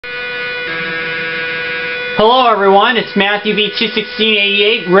Hello everyone, it's Matthew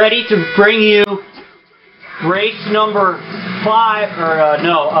V21688 ready to bring you race number 8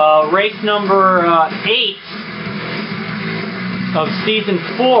 of season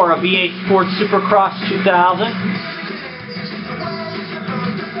 4 of EA Sports Supercross 2000.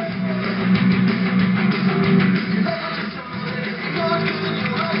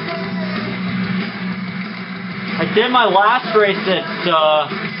 I did my last race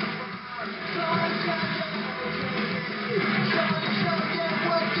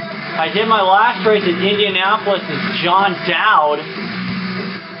at Indianapolis as John Dowd.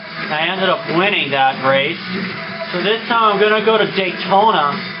 I ended up winning that race. So this time I'm going to go to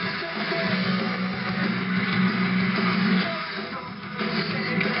Daytona.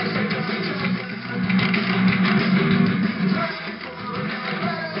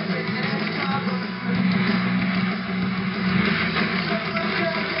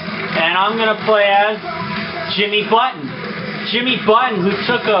 And I'm going to play as Jimmy Button. Jimmy Button, who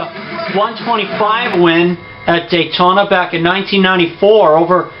took a 125 win at Daytona back in 1994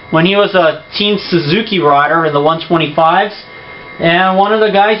 over when he was a Team Suzuki rider in the 125s. And one of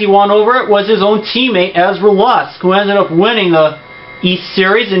the guys he won over it was his own teammate, Ezra Lusk, who ended up winning the East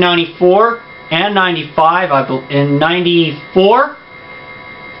Series in 94 and 95, I believe, in 94.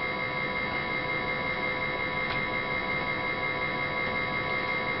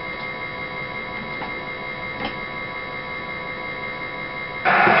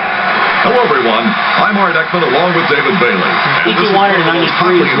 Hello everyone, I'm Art Ekman along with David Bailey. I think he won in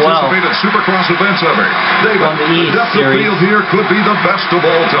 93 as well. Anticipated Supercross events ever. David, on the East depth of Series. field here could be the best of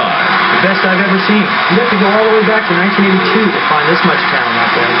all time. The best I've ever seen. You have to go all the way back to 1982 to find this much talent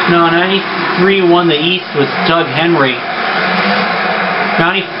out there. No, 93 won the East with Doug Henry.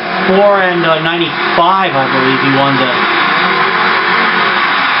 94 and 95, I believe he won the...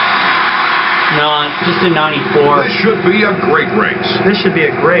 No, just in 94. This should be a great race. This should be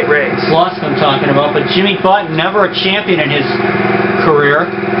a great race. Lusk I'm talking about, but Jimmy Button, never a champion in his career.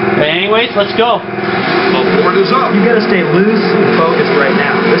 But anyways, let's go. The board is up. You got to stay loose and focused right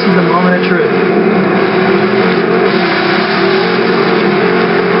now. This is the moment of truth.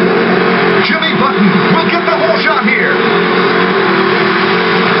 Jimmy Button will get the whole shot here.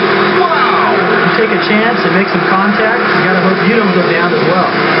 Wow! You take a chance and make some contact. You got to hope you don't go down as well.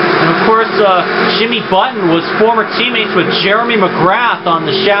 And of course, Jimmy Button was former teammates with Jeremy McGrath on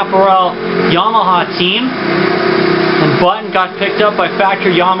the Chaparral Yamaha team. And Button got picked up by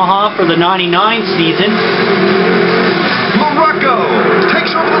Factory Yamaha for the 99 season. Morocco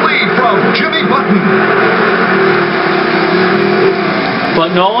takes over the lead from Jimmy Button.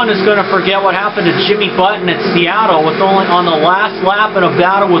 But no one is going to forget what happened to Jimmy Button at Seattle with only on the last lap in a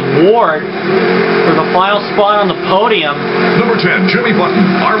battle with Ward for the final spot on the podium. Number 10, Jimmy Button,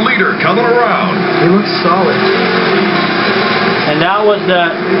 our leader, coming around. He looks solid. And that was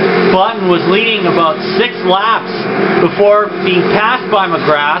Button was leading about 6 laps before being passed by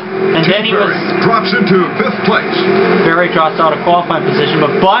McGrath. And then he drops into 5th place. Berry drops out of qualifying position.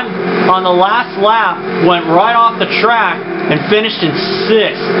 But Button on the last lap went right off the track and finished in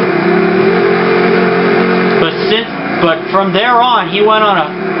 6th. But from there on, he went on a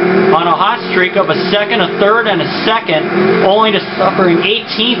hot streak of a 2nd, a 3rd, and a 2nd, only to suffer in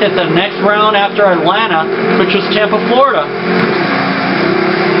 18th at the next round after Atlanta, which was Tampa, Florida.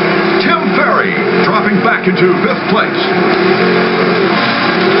 Tim Ferry dropping back into 5th place.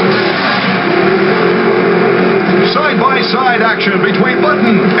 Side-by-side action between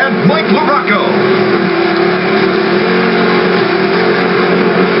Button and Mike Morocco.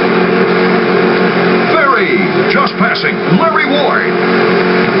 Just passing Larry Ward.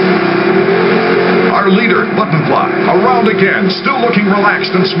 Our leader, Buttonfly, around again, still looking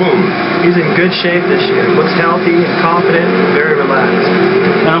relaxed and smooth. He's in good shape this year. Looks healthy and confident and very relaxed.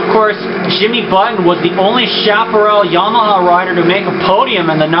 And of course, Jimmy Button was the only Chaparral Yamaha rider to make a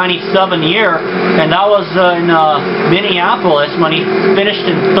podium in the 97 year, and that was in Minneapolis when he finished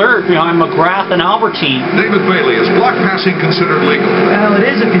in 3rd behind McGrath and Albertine. David Bailey, is block passing considered legal? Well, it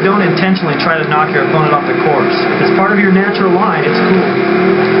is if you don't intentionally try to knock your opponent off the course. If it's part of your natural line, it's cool.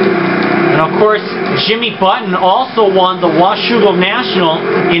 And of course, Jimmy Button also won the Washougal National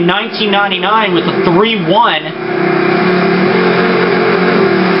in 1999 with a 3-1.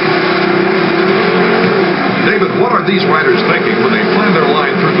 David, what are these riders thinking when they plan their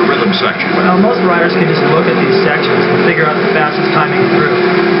line through the rhythm section? Well, most riders can just look at these sections and figure out the fastest timing through.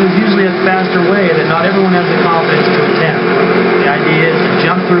 There's usually a faster way that not everyone has the confidence to attempt. The idea is to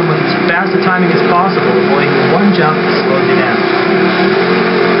jump through with as fast a timing as possible, avoiding one jump that slows you down.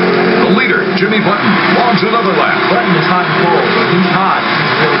 The leader, Jimmy Button, logs another lap. Button is hot and cold. When he's hot,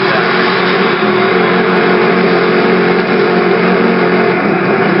 he's really fast.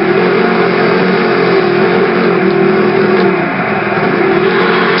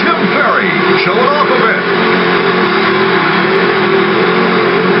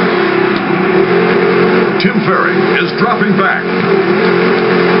 Ferry is dropping back.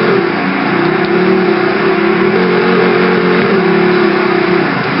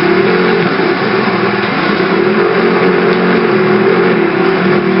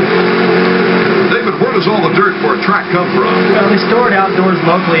 Where does all the dirt for a track come from? Well, they store it outdoors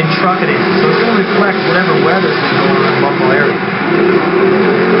locally and truck it in, so it's going to reflect whatever weather's going on in the local area.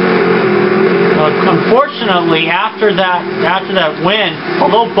 Unfortunately, after that win,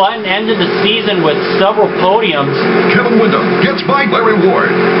 although Button ended the season with several podiums, Kevin Windham gets by Larry Ward,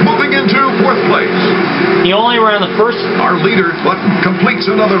 moving into 4th place. he only ran the first. Our leader, Button, completes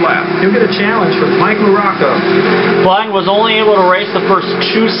another lap. He'll get a challenge from Mike LaRocco. Button was only able to race the first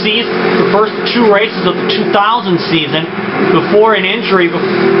two races of the 2000 season before an injury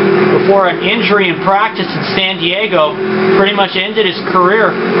in practice in San Diego pretty much ended his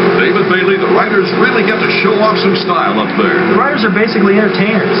career. David Bailey, the riders really get to show off some style up there. The riders are basically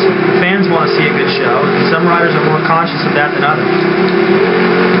entertainers. Fans want to see a good show, and some riders are more conscious of that than others.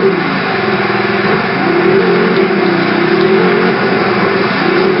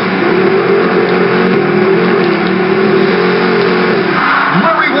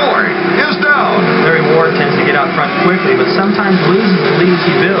 Tends to get out front quickly, but sometimes loses the leads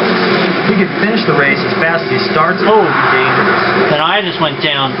he builds. If he could finish the race as fast as he starts, it would be dangerous. Then I just went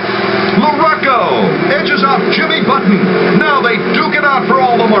down. LaRocco edges out Jimmy Button. Now they duke it out for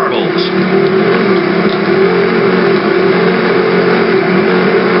all the marbles.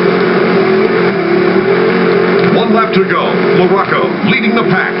 One lap to go. LaRocco leading the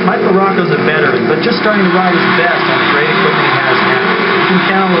pack. Mike LaRocco's a veteran, but just starting to ride his best on the great equipment he has now. You can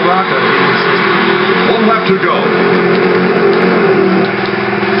count on LaRocco to be consistent. 1 lap to go.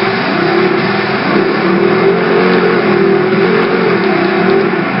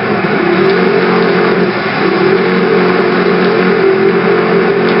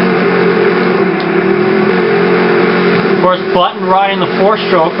 Of course, Button riding the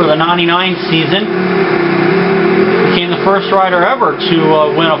 4-stroke for the 99 season. Became the first rider ever to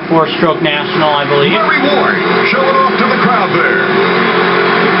win a 4-stroke national, I believe. Larry Ward showing off to the crowd there.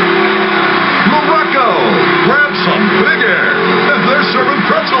 LaRocco grabs some big air, and they're serving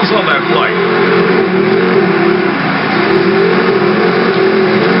pretzels on that flight.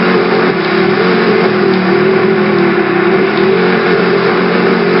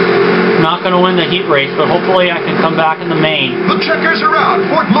 Not going to win the heat race, but hopefully I can come back in the main. The checkers are out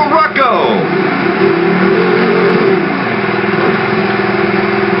for LaRocco.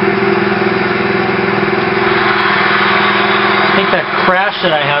 I think that crash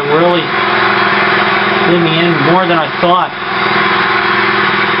that I had really did me in more than I thought.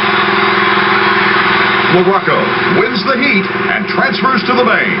 LaRocco wins the heat and transfers to the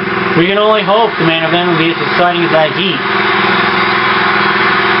main. We can only hope the main event will be as exciting as that heat.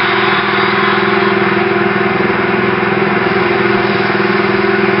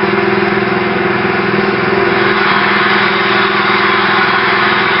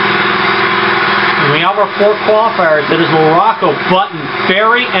 We have our 4 qualifiers. It is LaRocco, Button,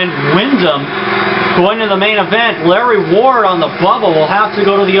 Ferry, and Windham going to the main event. Larry Ward on the bubble will have to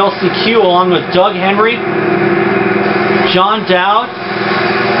go to the LCQ along with Doug Henry, John Dowd,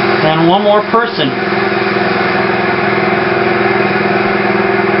 and one more person.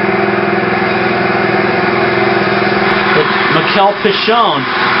 It's Mikel Pichon.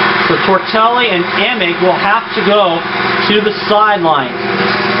 So Tortelli and Emig will have to go to the sidelines.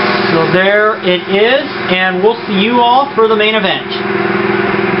 So there it is, and we'll see you all for the main event.